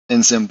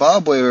in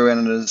Zimbabwe, we ran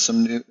into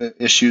some new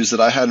issues that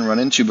I hadn't run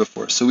into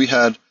before. So we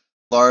had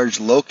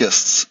large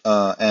locusts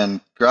and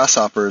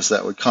grasshoppers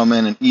that would come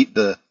in and eat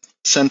the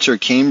center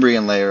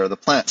Cambrian layer of the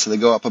plant. So they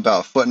go up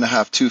about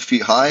 1.5 to 2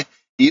 feet high,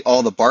 eat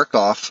all the bark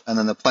off, and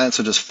then the plants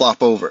would just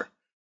flop over,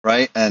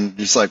 right? And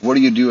just like, what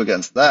do you do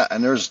against that?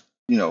 And there's,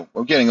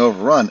 we're getting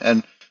overrun.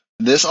 And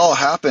this all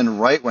happened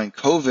right when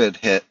COVID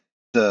hit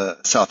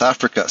South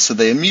Africa. So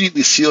they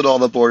immediately sealed all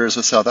the borders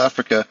with South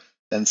Africa.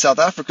 And South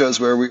Africa is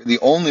where the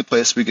only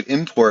place we could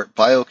import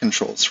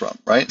biocontrols from,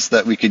 right? So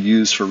that we could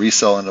use for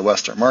resale into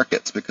Western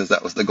markets, because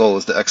that was the goal,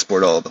 was to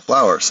export all of the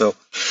flower. So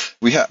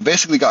we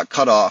basically got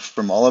cut off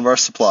from all of our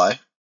supply,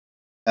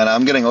 and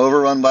I'm getting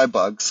overrun by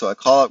bugs. So I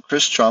call up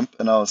Chris Trump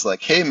and I was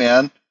like, hey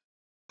man,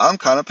 I'm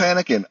kind of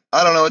panicking.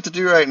 I don't know what to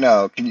do right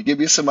now. Can you give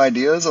me some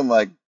ideas on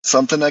like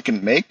something I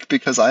can make?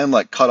 Because I am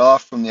like cut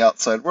off from the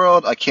outside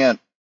world. I can't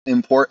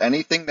import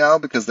anything now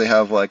because they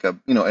have like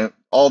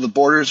all the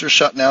borders are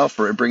shut now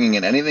for bringing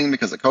in anything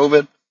because of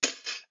COVID.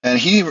 And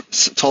he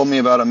told me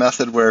about a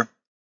method where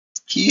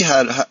he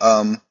had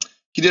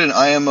he did an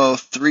IMO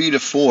 3 to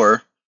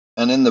 4,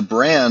 and in the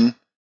bran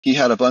he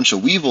had a bunch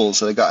of weevils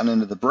that had gotten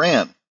into the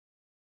bran,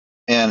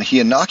 and he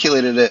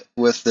inoculated it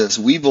with this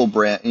weevil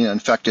bran,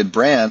 infected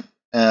bran.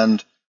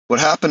 And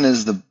what happened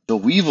is the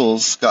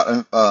weevils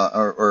got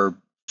or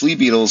flea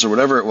beetles or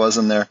whatever it was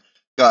in there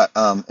got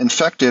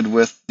infected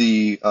with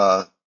the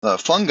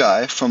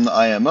fungi from the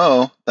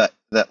IMO that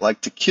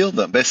like to kill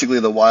them. Basically,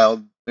 the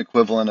wild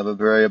equivalent of a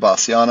Bavaria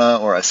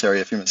bassiana or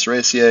Iceria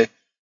fumistraceae,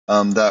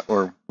 that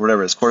or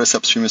whatever it is,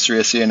 Cordyceps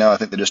fumistraceae. Now I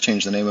think they just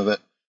changed the name of it.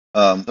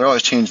 They're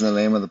always changing the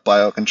name of the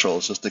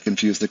biocontrols just to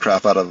confuse the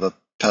crap out of the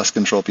pest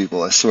control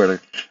people, I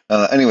swear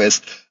to.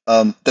 Anyways,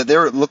 that they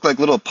looked like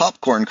little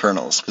popcorn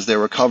kernels because they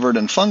were covered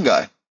in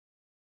fungi.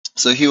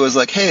 So he was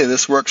like, hey,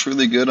 this works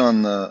really good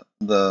on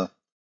the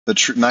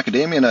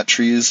macadamia nut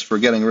trees for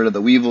getting rid of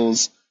the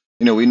weevils.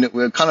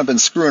 We've kind of been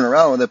screwing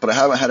around with it, but I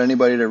haven't had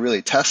anybody to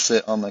really test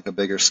it on like a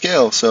bigger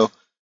scale. So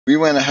we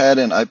went ahead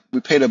and we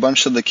paid a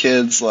bunch of the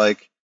kids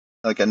like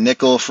a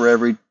nickel for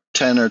every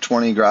 10 or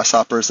 20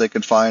 grasshoppers they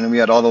could find. And we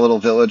had all the little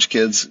village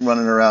kids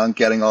running around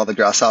getting all the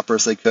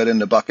grasshoppers they could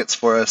into buckets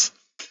for us.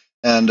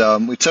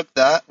 And we took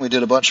that, we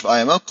did a bunch of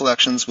IMO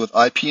collections with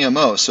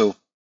IPMO. So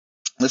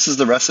this is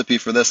the recipe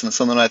for this, and it's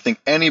something I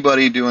think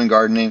anybody doing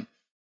gardening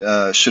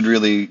should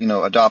really,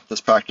 adopt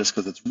this practice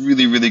because it's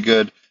really, really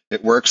good.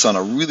 It works on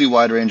a really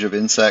wide range of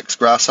insects: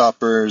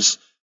 grasshoppers,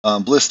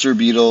 blister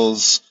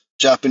beetles,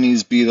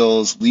 Japanese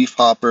beetles, leaf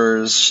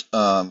hoppers,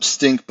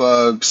 stink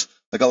bugs,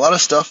 like a lot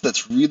of stuff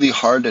that's really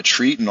hard to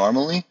treat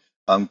normally.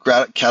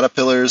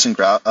 Caterpillars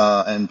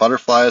and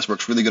butterflies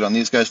works really good on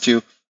these guys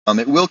too.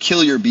 It will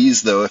kill your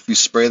bees though if you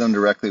spray them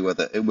directly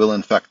with it. It will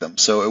infect them.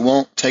 So it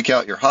won't take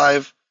out your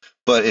hive,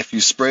 but if you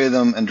spray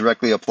them and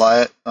directly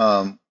apply it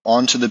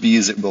onto the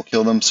bees, it will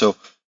kill them. So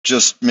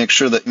just make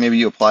sure that maybe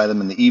you apply them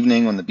in the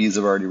evening when the bees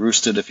have already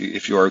roosted,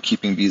 if you are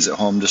keeping bees at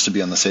home, just to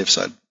be on the safe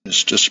side.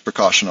 Just a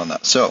precaution on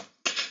that. So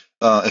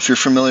if you're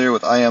familiar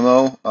with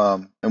IMO,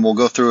 and we'll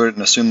go through it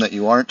and assume that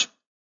you aren't,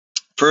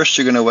 first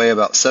you're going to weigh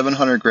about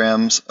 700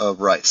 grams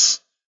of rice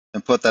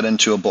and put that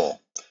into a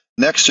bowl.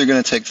 Next, you're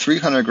going to take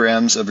 300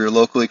 grams of your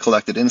locally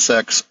collected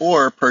insects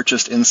or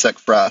purchased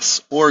insect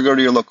frass, or go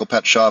to your local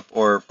pet shop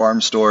or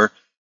farm store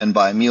and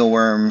buy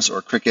mealworms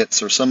or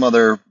crickets or some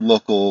other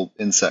local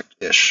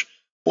insect-ish.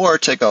 Or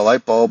take a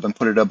light bulb and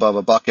put it above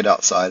a bucket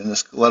outside and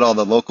just let all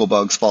the local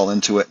bugs fall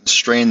into it and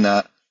strain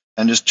that,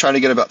 and just try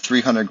to get about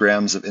 300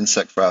 grams of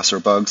insect frass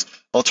or bugs.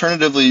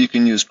 Alternatively, you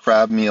can use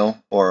crab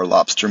meal or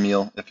lobster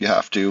meal if you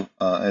have to,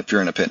 if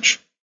you're in a pinch.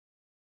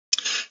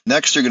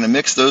 Next, you're going to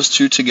mix those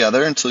two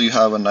together until you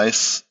have a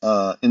nice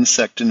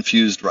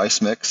insect-infused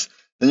rice mix.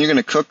 Then you're going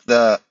to cook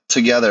that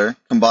together,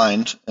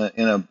 combined,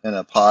 in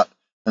a pot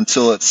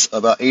until it's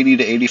about 80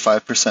 to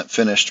 85%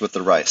 finished with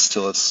the rice,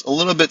 till it's a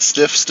little bit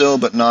stiff still,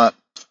 but not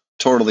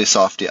totally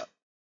soft yet.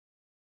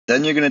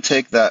 Then you're going to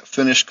take that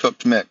finished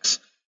cooked mix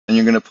and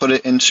you're going to put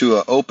it into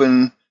an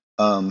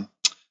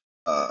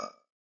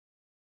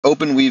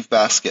open weave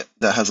basket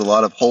that has a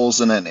lot of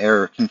holes in it and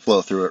air can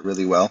flow through it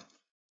really well.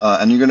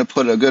 And you're going to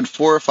put a good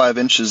 4 or 5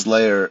 inches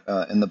layer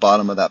in the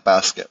bottom of that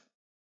basket.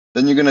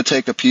 Then you're going to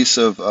take a piece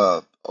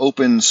of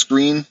open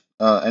screen,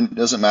 and it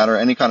doesn't matter,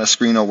 any kind of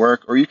screen will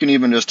work, or you can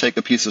even just take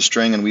a piece of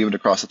string and weave it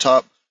across the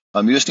top.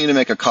 You just need to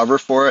make a cover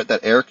for it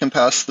that air can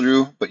pass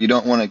through, but you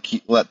don't want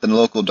to let the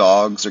local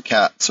dogs or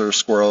cats or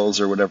squirrels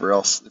or whatever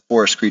else,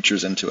 forest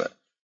creatures, into it.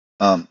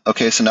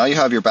 Okay, so now you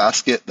have your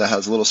basket that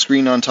has a little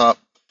screen on top.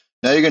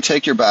 Now you're going to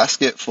take your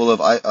basket full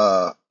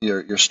of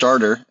your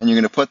starter, and you're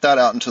going to put that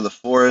out into the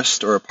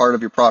forest or a part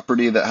of your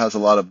property that has a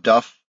lot of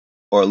duff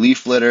or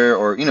leaf litter,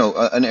 or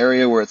an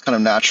area where it's kind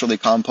of naturally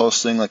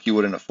composting like you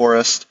would in a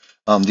forest.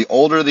 The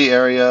older the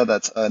area,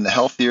 and the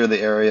healthier the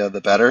area,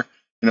 the better.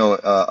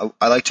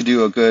 I like to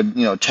do a good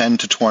 10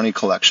 to 20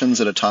 collections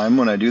at a time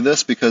when I do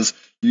this, because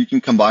you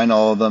can combine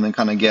all of them and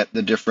kind of get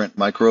the different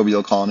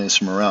microbial colonies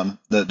from around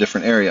the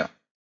different area.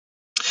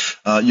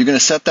 You're going to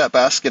set that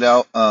basket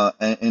out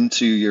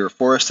into your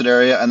forested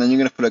area, and then you're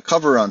going to put a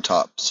cover on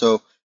top.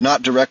 So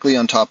not directly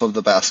on top of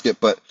the basket,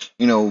 but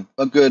a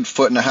good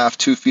 1.5 feet,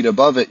 2 feet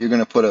above it, you're going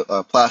to put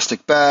a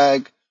plastic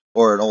bag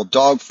or an old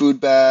dog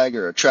food bag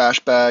or a trash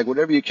bag,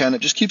 whatever you can.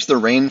 It just keeps the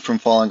rain from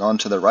falling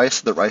onto the rice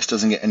so the rice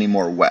doesn't get any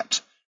more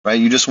wet, right?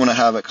 You just want to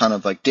have it kind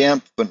of like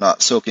damp but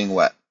not soaking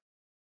wet.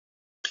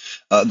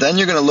 Then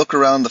you're going to look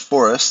around the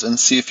forest and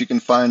see if you can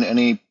find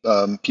any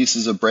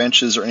pieces of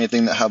branches or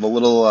anything that have a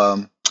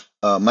little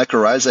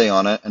mycorrhizae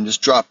on it, and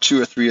just drop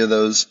 2 or 3 of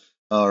those,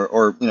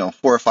 or 4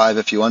 or 5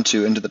 if you want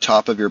to, into the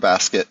top of your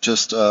basket,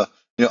 just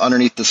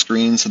underneath the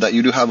screen, so that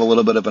you do have a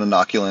little bit of an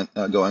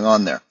inoculant going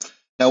on there.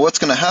 Now, what's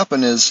going to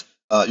happen is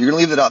you're going to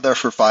leave it out there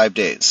for 5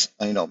 days.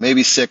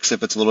 Maybe 6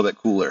 if it's a little bit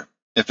cooler.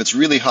 If it's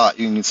really hot,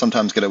 you can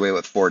sometimes get away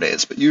with 4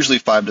 days, but usually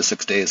 5 to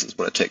 6 days is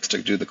what it takes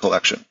to do the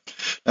collection.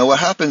 Now, what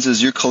happens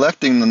is you're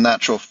collecting the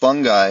natural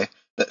fungi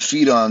that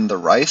feed on the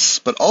rice,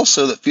 but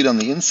also that feed on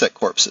the insect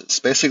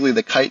corpses, basically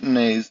the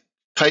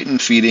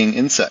chitin-feeding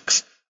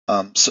insects,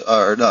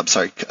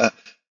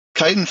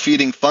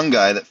 chitin-feeding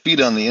fungi that feed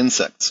on the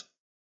insects.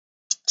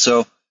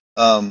 So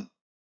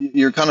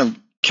you're kind of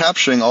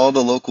capturing all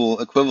the local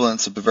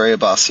equivalents of Bavaria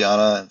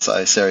bassiana and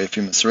Caesaria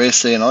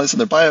fumiceraceae and all these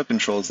other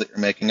biocontrols that you're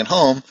making at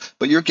home,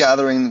 but you're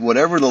gathering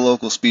whatever the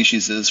local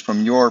species is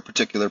from your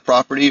particular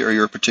property or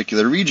your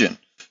particular region,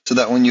 so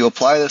that when you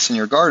apply this in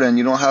your garden,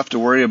 you don't have to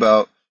worry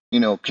about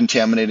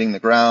contaminating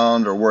the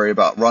ground, or worry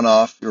about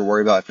runoff. You're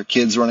worried about if your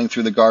kid's running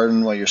through the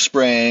garden while you're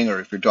spraying, or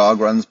if your dog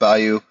runs by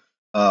you,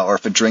 or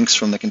if it drinks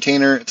from the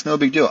container. It's no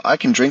big deal. I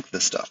can drink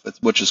this stuff,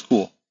 which is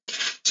cool.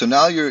 So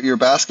now your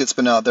basket's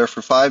been out there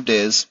for 5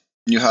 days.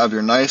 You have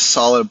your nice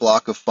solid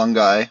block of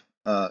fungi.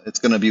 It's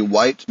going to be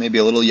white, maybe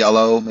a little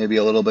yellow, maybe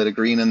a little bit of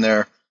green in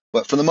there,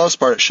 but for the most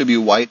part, it should be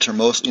white, or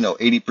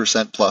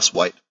 80% plus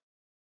white.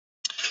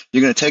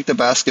 You're going to take the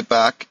basket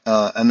back,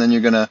 and then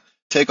you're going to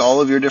take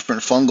all of your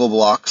different fungal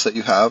blocks that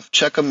you have,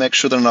 check them, make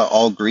sure they're not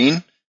all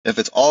green. If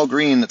it's all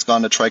green, it's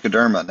gone to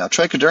trichoderma. Now,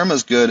 trichoderma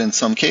is good in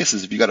some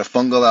cases. If you got a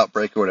fungal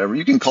outbreak or whatever,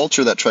 you can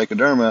culture that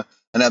trichoderma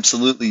and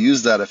absolutely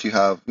use that if you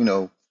have,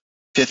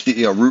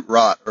 50, root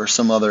rot or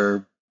some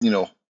other,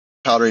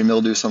 powdery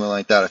mildew, something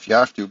like that, if you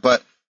have to.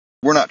 But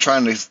we're not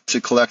trying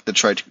to collect the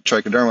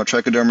trichoderma.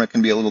 Trichoderma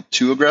can be a little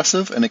too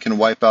aggressive, and it can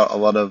wipe out a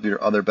lot of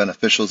your other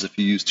beneficials if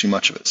you use too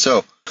much of it.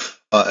 So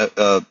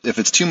if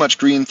it's too much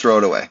green, throw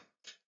it away.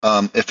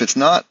 If it's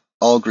not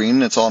all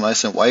green, it's all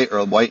nice and white,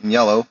 or white and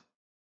yellow,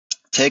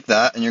 take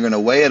that and you're going to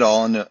weigh it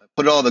all and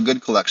put all the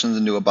good collections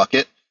into a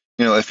bucket.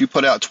 If you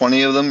put out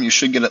 20 of them, you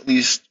should get at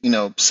least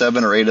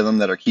 7 or 8 of them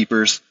that are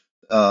keepers.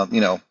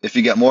 If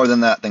you get more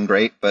than that, then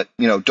great. But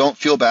don't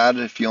feel bad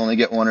if you only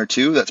get 1 or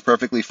 2. That's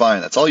perfectly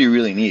fine. That's all you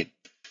really need.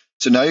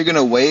 So now you're going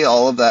to weigh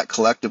all of that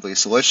collectively.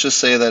 So let's just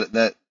say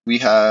that we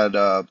had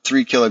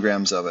 3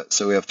 kilograms of it.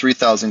 So we have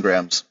 3,000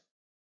 grams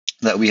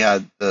that we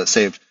had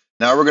saved.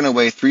 Now we're going to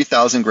weigh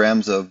 3,000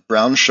 grams of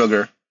brown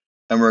sugar,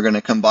 and we're going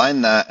to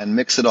combine that and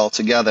mix it all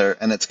together,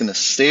 and it's going to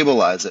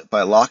stabilize it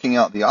by locking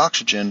out the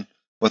oxygen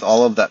with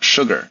all of that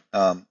sugar.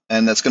 And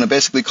that's going to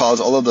basically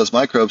cause all of those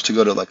microbes to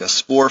go to like a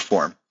spore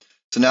form.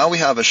 So now we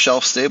have a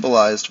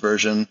shelf-stabilized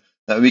version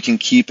that we can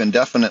keep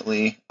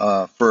indefinitely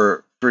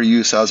for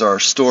use as our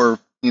store,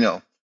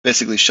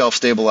 basically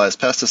shelf-stabilized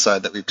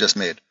pesticide that we've just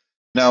made.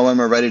 Now, when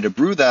we're ready to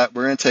brew that,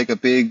 we're going to take a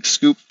big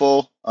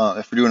scoopful.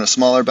 If we're doing a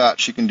smaller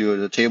batch, you can do it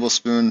a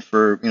tablespoon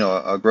for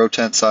a grow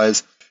tent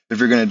size. If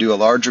you're going to do a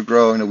larger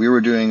grow, we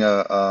were doing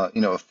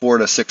a 4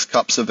 to 6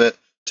 cups of it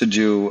to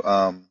do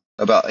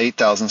about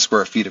 8,000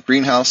 square feet of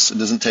greenhouse. It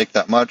doesn't take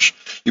that much.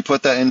 You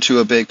put that into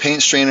a big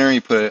paint strainer.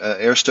 You put an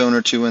air stone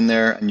or 2 in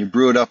there, and you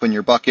brew it up in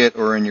your bucket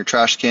or in your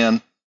trash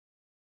can,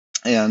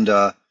 and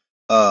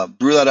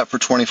brew that up for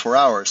 24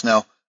 hours.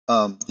 Now,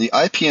 the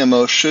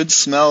IPMO should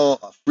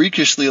smell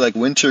freakishly like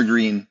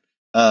wintergreen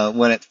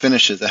when it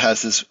finishes. It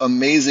has this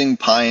amazing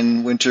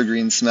pine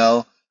wintergreen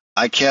smell.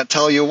 I can't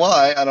tell you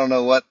why. I don't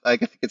know what. I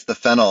think it's the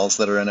phenols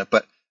that are in it,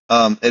 but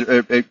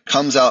it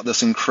comes out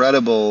this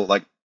incredible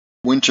like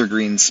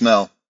wintergreen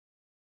smell.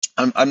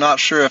 I'm not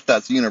sure if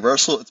that's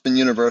universal. It's been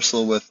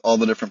universal with all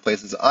the different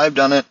places that I've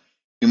done it.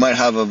 You might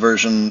have a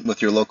version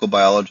with your local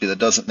biology that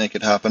doesn't make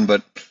it happen,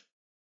 but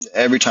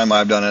every time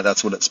I've done it,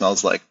 that's what it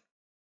smells like.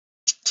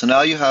 So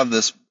now you have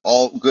this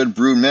all good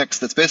brew mix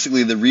that's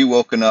basically the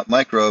rewoken up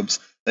microbes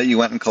that you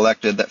went and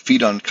collected that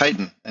feed on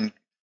chitin. And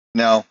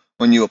now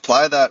when you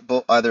apply that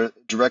either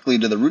directly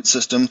to the root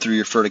system through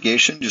your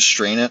fertigation, just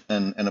strain it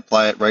and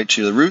apply it right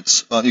to the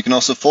roots. You can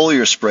also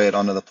foliar spray it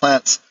onto the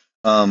plants,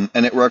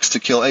 and it works to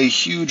kill a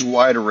huge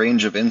wide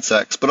range of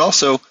insects, but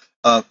also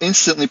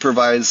instantly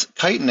provides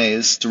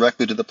chitinase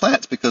directly to the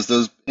plants, because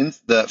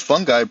the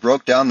fungi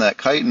broke down that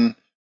chitin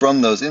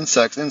from those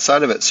insects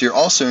inside of it. So you're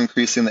also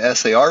increasing the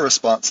SAR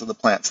response of the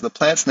plant. So the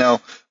plant's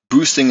now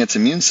boosting its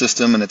immune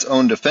system and its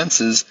own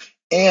defenses,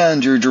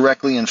 and you're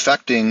directly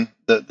infecting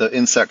the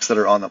insects that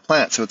are on the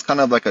plant. So it's kind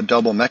of like a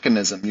double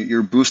mechanism.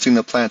 You're boosting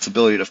the plant's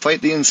ability to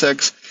fight the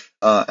insects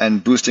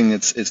and boosting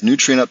its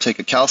nutrient uptake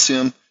of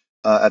calcium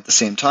at the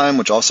same time,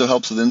 which also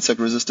helps with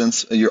insect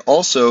resistance. You're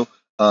also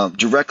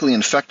directly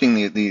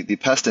infecting the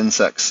pest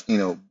insects,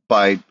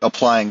 by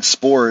applying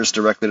spores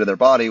directly to their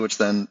body, which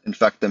then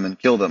infect them and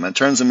kill them. And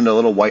turns them into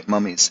little white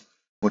mummies,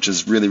 which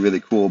is really, really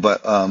cool.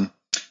 But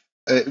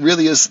it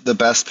really is the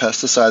best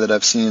pesticide that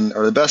I've seen,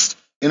 or the best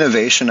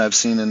innovation I've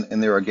seen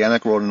in the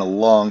organic world in a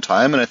long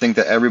time. And I think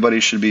that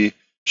everybody should be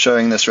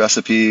sharing this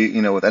recipe,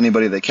 with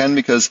anybody they can,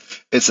 because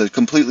it's a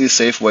completely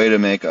safe way to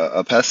make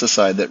a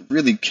pesticide that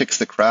really kicks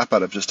the crap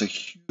out of just a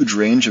huge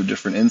range of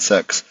different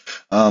insects.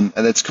 And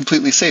it's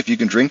completely safe. You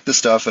can drink the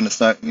stuff, and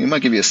it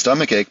might give you a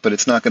stomach ache, but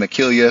it's not going to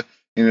kill you.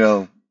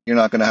 You're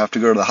not going to have to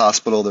go to the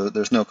hospital.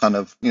 There's no kind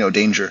of,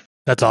 danger.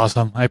 That's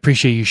awesome. I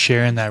appreciate you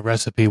sharing that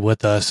recipe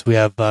with us. We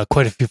have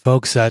quite a few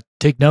folks that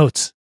take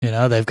notes.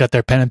 They've got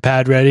their pen and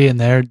pad ready, and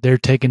they're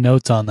taking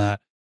notes on that.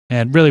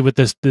 And really, with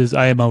this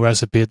IMO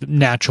recipe, it's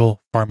natural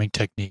farming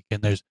technique,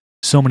 and there's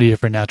so many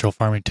different natural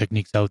farming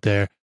techniques out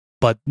there.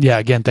 But yeah,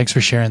 again, thanks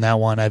for sharing that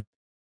one.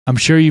 I'm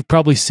sure you've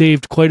probably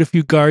saved quite a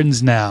few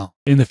gardens now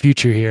in the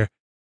future here,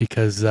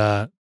 because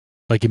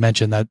like you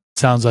mentioned, that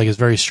sounds like it's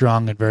very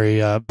strong and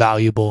very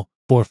valuable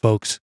for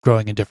folks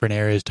growing in different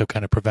areas to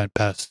kind of prevent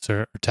pests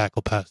or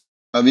tackle pests.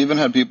 I've even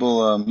had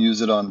people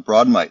use it on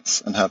broad mites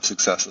and have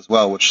success as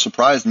well, which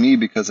surprised me,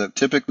 because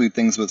typically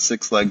things with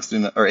 6 legs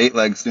or 8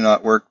 legs do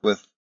not work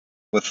with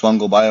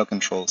fungal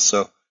biocontrols.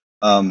 So,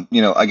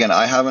 again,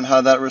 I haven't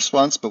had that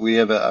response, but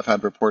I've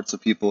had reports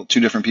of 2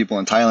 different people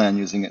in Thailand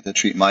using it to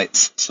treat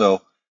mites.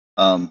 So,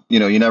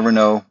 you never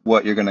know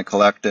what you're going to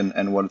collect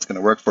and what it's going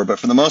to work for. But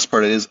for the most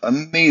part, it is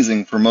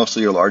amazing for most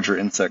of your larger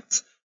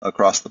insects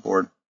across the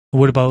board.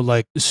 What about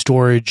like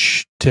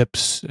storage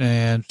tips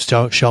and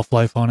shelf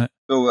life on it?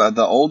 So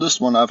the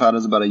oldest one I've had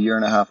is about 1.5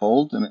 years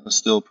old, and it was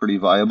still pretty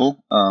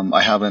viable.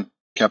 I haven't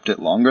kept it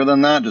longer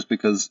than that, just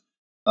because,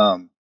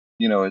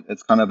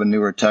 it's kind of a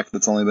newer tech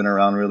that's only been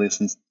around really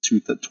since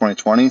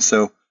 2020.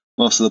 So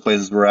most of the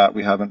places we're at,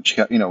 we haven't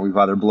kept, we've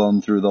either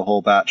blown through the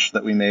whole batch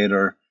that we made,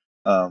 or,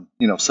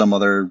 some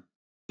other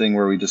thing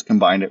where we just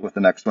combined it with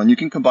the next one. You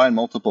can combine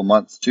multiple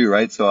months too,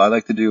 right? So I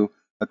like to do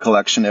a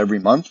collection every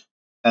month,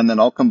 and then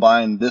I'll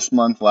combine this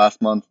month,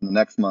 last month, and the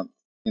next month,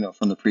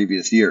 from the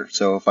previous year.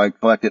 So if I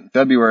collect it in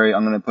February,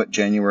 I'm going to put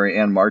January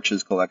and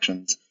March's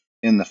collections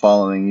in the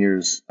following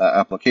year's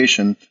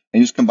application, and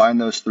you just combine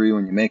those 3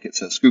 when you make it.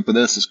 So a scoop of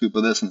this, a scoop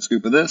of this, and a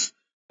scoop of this,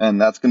 and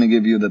that's going to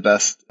give you the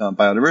best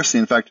biodiversity.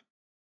 In fact,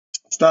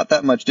 it's not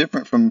that much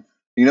different from,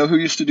 who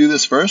used to do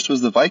this first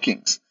was the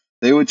Vikings.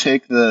 They would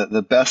take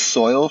the best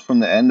soil from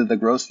the end of the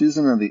growth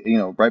season,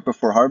 or right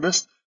before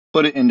harvest,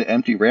 put it into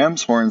empty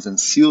ram's horns and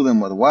seal them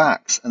with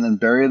wax, and then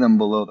bury them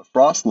below the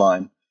frost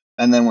line.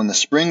 And then when the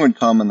spring would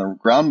come and the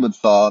ground would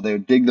thaw, they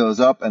would dig those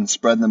up and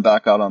spread them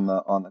back out on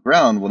the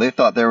ground. Well, they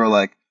thought they were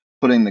like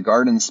putting the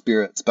garden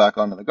spirits back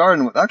onto the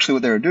garden. Actually,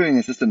 what they were doing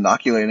is just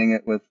inoculating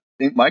it with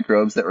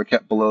microbes that were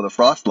kept below the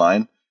frost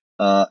line.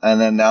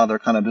 And then now they're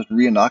kind of just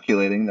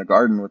re-inoculating their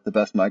garden with the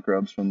best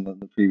microbes from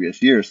the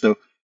previous year. So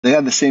they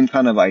had the same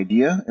kind of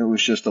idea. It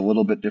was just a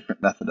little bit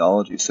different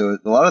methodology. So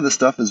a lot of this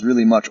stuff is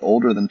really much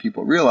older than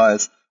people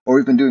realize, or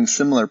we've been doing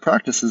similar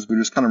practices. We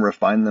just kind of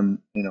refined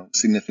them,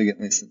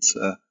 significantly since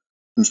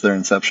their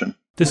inception.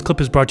 This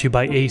clip is brought to you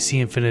by AC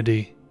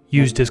Infinity.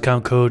 Use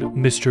discount code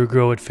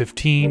MrGrow at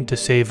 15 to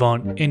save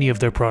on any of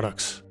their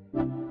products.